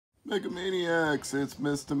Megamaniacs, it's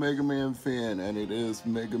Mr. MegaManFan, and it is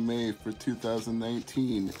Mega May for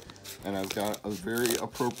 2019. And I've got a very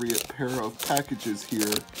appropriate pair of packages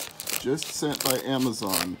here, just sent by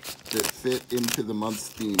Amazon, that fit into the month's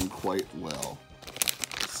theme quite well.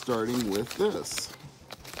 Starting with this.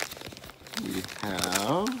 We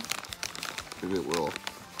have, if it will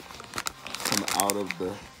come out of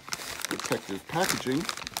the protective packaging,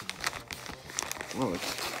 well,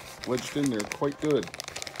 it's wedged in there quite good.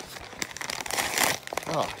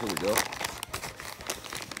 Here we go.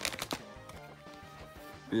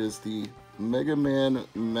 It is the Mega Man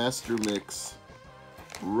Mastermix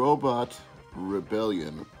Robot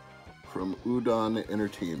Rebellion from Udon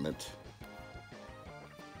Entertainment.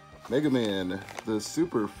 Mega Man, the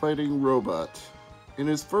super fighting robot, in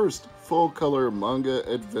his first full-color manga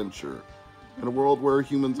adventure. In a world where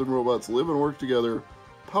humans and robots live and work together,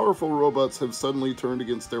 powerful robots have suddenly turned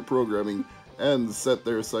against their programming and set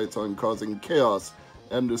their sights on causing chaos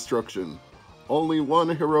and destruction. Only one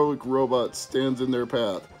heroic robot stands in their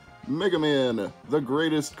path: Mega Man, the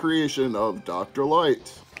greatest creation of Dr.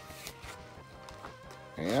 Light.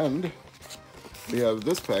 And we have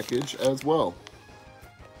this package as well.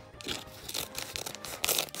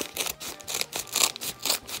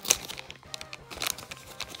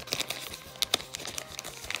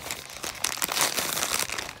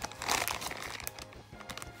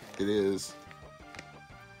 It is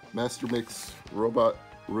Mastermix Robot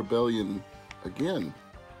Rebellion again.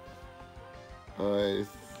 I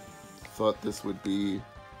thought this would be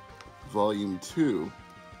Volume 2,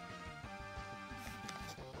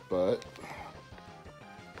 but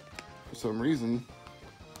for some reason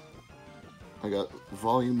I got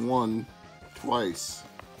Volume 1 twice.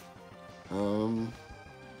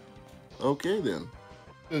 Okay then.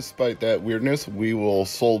 Despite that weirdness, we will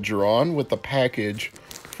soldier on with the package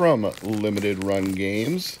from Limited Run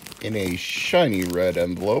Games in a shiny red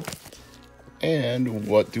envelope. And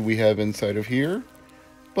what do we have inside of here?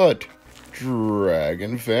 But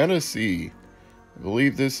Dragon Fantasy. I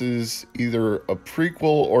believe this is either a prequel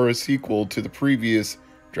or a sequel to the previous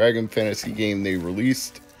Dragon Fantasy game they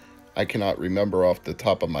released. I cannot remember off the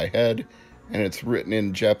top of my head, and it's written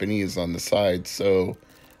in Japanese on the side, so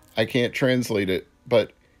I can't translate it,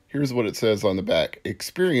 but here's what it says on the back.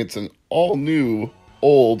 Experience an all-new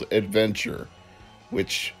old adventure,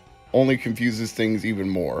 which only confuses things even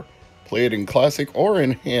more. Play it in classic or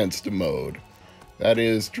enhanced mode. That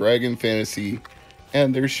is Dragon Fantasy,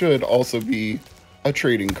 and there should also be a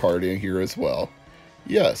trading card in here as well.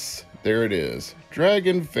 Yes, there it is.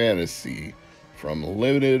 Dragon Fantasy from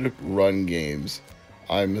Limited Run Games.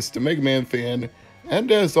 I'm Mr. MegaManFan,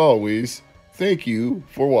 and as always, thank you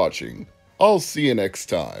for watching. I'll see you next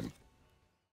time.